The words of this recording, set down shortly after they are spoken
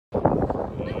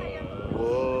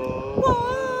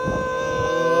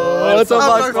What's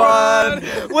up, Vlog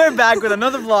Squad? We're back with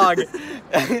another vlog.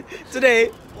 Today,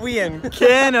 we in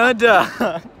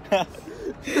Canada.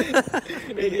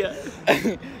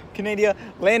 Canada,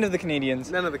 land of the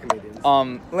Canadians. None of the Canadians.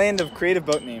 Land of creative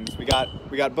boat names. We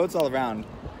got boats all around.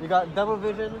 You got double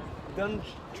vision, gun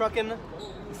trucking,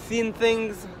 seeing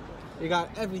things. You got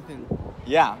everything.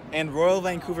 Yeah, and Royal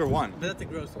Vancouver won. But that's a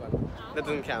gross one. That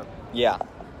doesn't count. Yeah.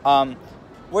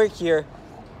 We're here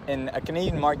in a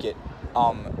Canadian market,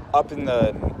 up in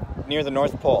near the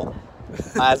North Pole,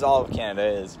 as all of Canada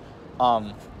is.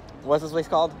 What's this place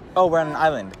called? Oh, we're on an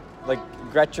island, like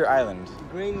Gretcher Island.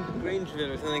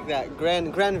 Grangeville or something like that.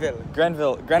 Granville.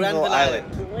 Granville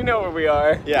Island. We know where we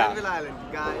are. Yeah. Granville Island,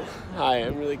 guys. Hi,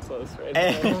 I'm really close right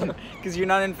now. Because you're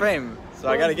not in frame, so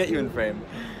I gotta get you in frame.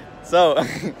 So,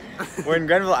 we're in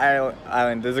Granville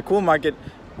Island. There's a cool market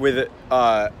with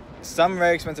some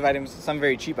very expensive items, some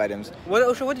very cheap items.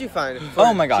 What did you find?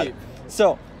 Oh my god. Cheap?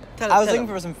 So, Tell I was us. looking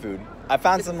for some food. I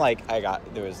found some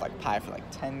there was like pie for like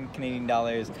 10 Canadian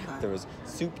dollars. There was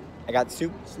soup. I got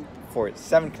soup for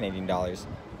 7 Canadian dollars.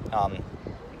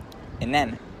 And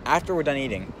then after we're done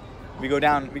eating, we go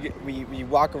down, we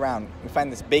walk around, we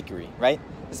find this bakery, right?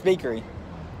 This bakery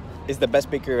is the best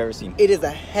bakery I've ever seen. It is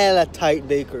a hella tight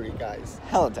bakery, guys.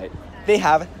 Hella tight. They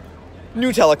have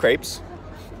Nutella crepes,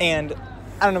 and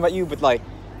I don't know about you, but like,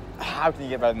 how can you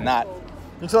get better than that?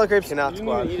 Nutella crepes, Cannot You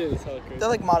squad. didn't even eat any Nutella crepes. they're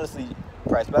like modestly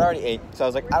priced, but I already ate, so I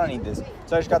was like, I don't need this.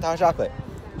 So I just got the hot chocolate.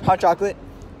 Hot chocolate,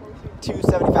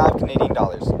 $2.75 Canadian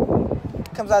dollars.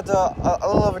 Comes out to a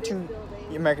little over $2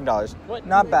 American dollars. What?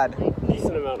 Not bad.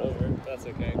 Decent amount over. That's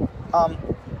okay.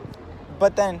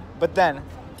 But then,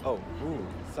 oh, ooh,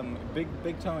 some big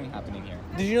towing happening here.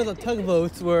 Did you know the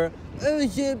tugboats were?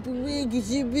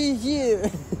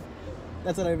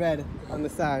 That's what I read on the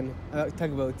sign about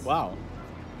tugboats. Wow,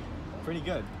 pretty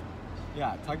good.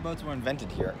 Yeah, tugboats were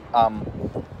invented here.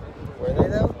 Were they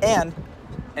though? And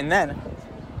then,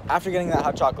 after getting that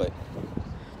hot chocolate,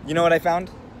 you know what I found?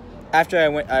 After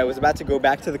I was about to go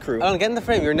back to the crew. Oh, get in the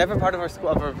frame. You're never part of our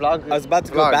vlog. I was about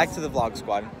to go back to the vlog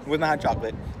squad with my hot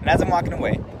chocolate, and as I'm walking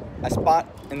away, I spot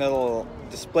in the little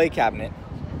display cabinet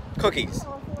cookies.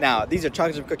 Now these are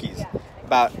chocolate chip cookies.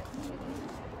 About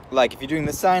like if you're doing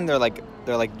this sign, they're like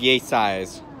yay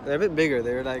size. They're a bit bigger.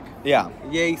 They're like Yeah,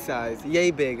 yay size,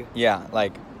 yay big. yeah,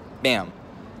 like bam.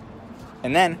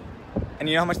 And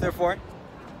you know how much they're for?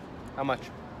 How much?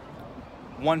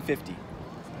 $1.50.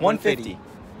 $1.50.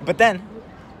 But then,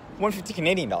 $1.50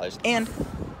 Canadian dollars, and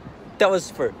that was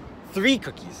for 3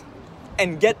 cookies.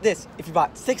 And get this, if you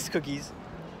bought 6 cookies,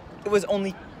 it was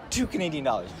only $2 Canadian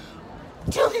dollars.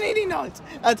 $2 Canadian dollars.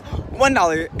 That's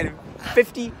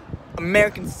 $1.50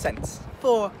 American cents.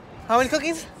 For how many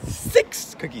cookies?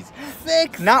 6 cookies.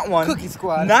 6. Not 1. Cookie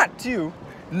squad. Not 2.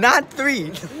 Not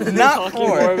 3. Not Talking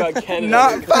more 4. about Canada.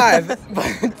 Not 5.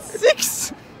 But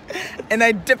 6. And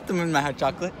I dipped them in my hot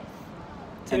chocolate.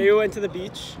 Today we went to the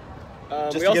beach.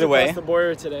 Just we to also get away. crossed the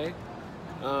border today.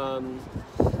 Yeah,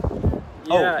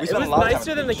 we it spent was a lot of time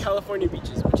nicer at the than the beach. California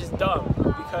beaches, which is dumb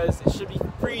because it should be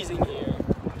freezing here.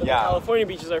 But Yeah. the California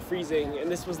beaches are freezing,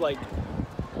 and this was like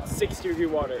 60-degree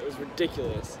water. It was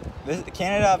ridiculous.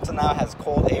 Canada up to now has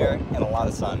cold air and a lot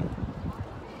of sun.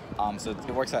 So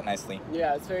it works out nicely.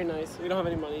 Yeah, it's very nice. We don't have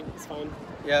any money. It's fine.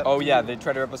 Yeah. Oh yeah, they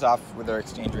try to rip us off with their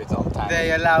exchange rates all the time.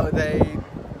 They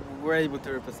were able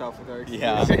to rip us off with our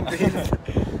Yeah.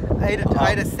 I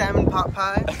had a salmon pot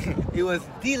pie. It was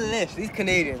delish. These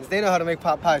Canadians, they know how to make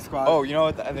pot pie, squad. Oh, you know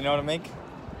what they know how to make?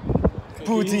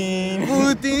 Cookies. Poutine.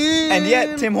 Poutine. And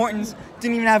yet Tim Hortons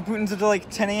didn't even have poutines until like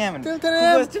 10 a.m. And Till 10 who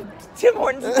a.m.? goes to Tim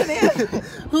Hortons at 10 a.m.?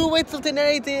 Who waits till 10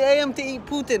 a.m. to eat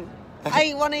Putin?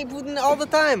 I want to eat Putin all the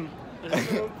time. I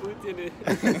don't know what Putin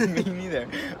is. Me neither.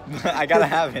 But I gotta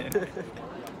have it.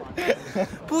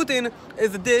 Poutine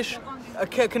is a dish, a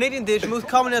Canadian dish most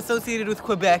commonly associated with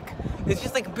Quebec. It's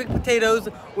just like big potatoes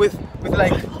with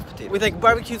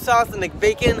barbecue sauce and like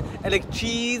bacon and like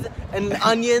cheese and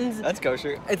onions. That's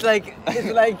kosher. It's like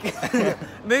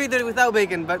maybe they're without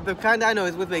bacon, but the kind I know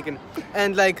is with bacon.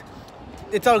 And like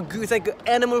it's like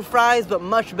animal fries but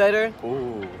much better.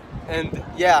 Ooh. And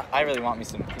yeah, I really want me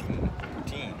some poutine.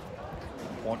 Poutine.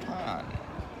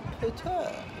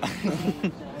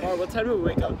 Wow, what time did we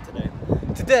wake up today?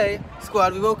 today,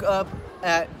 squad, we woke up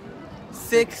at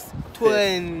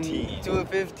 6:20 to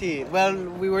 15. Well,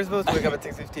 we were supposed to wake up at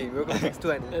 6:15. We woke up at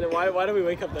 6:20. And then why did we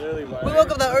wake up that early? We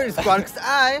woke up that early, squad,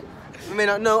 because you may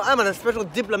not know, I'm on a special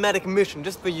diplomatic mission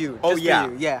just for you. Oh just yeah.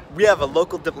 for you, yeah. We have a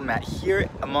local diplomat here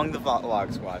among the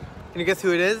vlog squad. Can you guess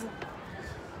who it is?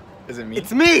 Is it me?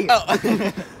 It's me!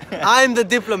 Oh. I'm the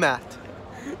diplomat.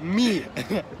 Me.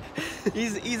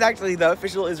 He's actually the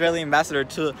official Israeli ambassador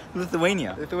to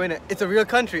Lithuania. Lithuania. It's a real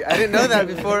country. I didn't know that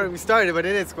before we started, but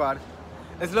it is, squad.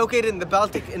 It's located in the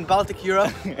Baltic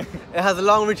Europe. It has a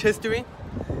long, rich history.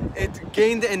 It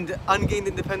gained and ungained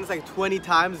independence like 20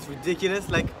 times. It's ridiculous.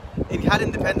 Like, it had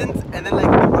independence, and then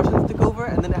like the Russians took over,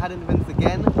 and then it had independence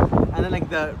again, and then like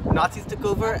the Nazis took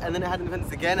over, and then it had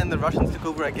independence again, and the Russians took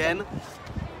over again,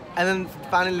 and then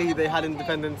finally they had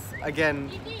independence again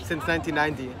since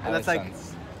 1990, and that's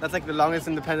like the longest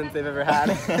independence they've ever had.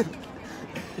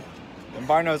 And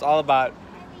Bar knows all about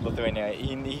Lithuania.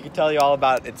 He could tell you all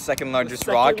about its second largest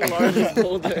rock. Largest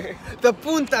boulder. The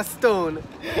Punta Stone.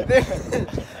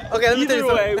 Okay, let me tell you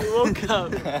Either way, something. we woke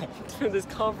up for this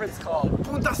conference call,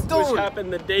 Punta Stone. which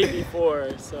happened the day before,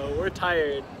 so we're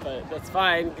tired, but that's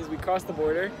fine because we crossed the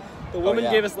border. The woman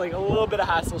yeah. gave us like a little bit of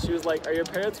hassle. She was like, "Are your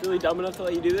parents really dumb enough to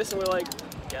let you do this?" And we're like,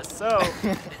 "Guess so."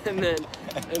 and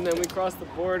then we crossed the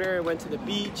border and went to the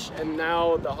beach, and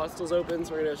now the hostel's open,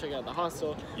 so we're gonna check out the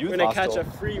hostel. Youth we're gonna hostel. catch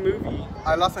a free movie.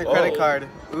 I lost my credit Oh. card.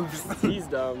 Oops. He's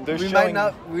dumb. They're We showing-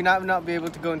 might not be able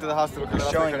to go into the hostel because I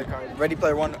lost my showing credit card. Ready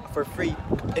Player One for free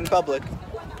in public.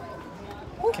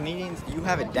 Canadians, you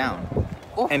have it down.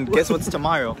 Oh. And guess what's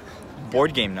tomorrow?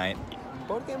 Board game night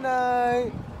Board game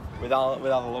night. with all the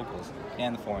locals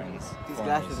and the foreigners. These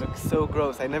glasses look so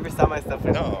gross. I never saw myself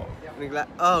in No.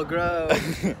 Oh, gross.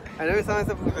 I never saw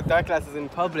myself with the dark glasses in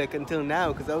public until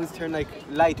now because I always turn like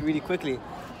light really quickly.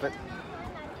 But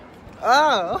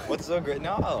oh, What's so great?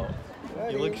 No.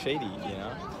 You look shady, you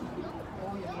know.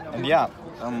 And yeah,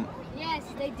 Yes,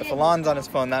 they did. if Alon's on his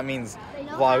phone, that means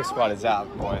Vlog Squad is out,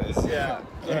 boys. Yeah.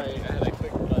 Sorry, I had a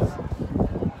quick buzz.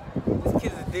 this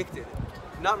kid's addicted.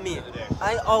 Not me.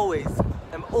 I always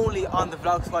am only on the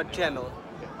Vlog Squad channel,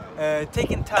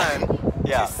 taking time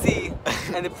Yeah. to see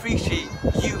and appreciate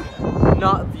you,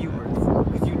 not viewers.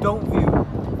 Because you don't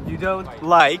view, you don't,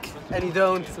 Like. and you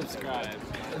don't. Subscribe.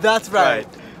 That's right. Right.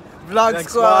 Vlog Vlog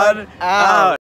Squad Squad out.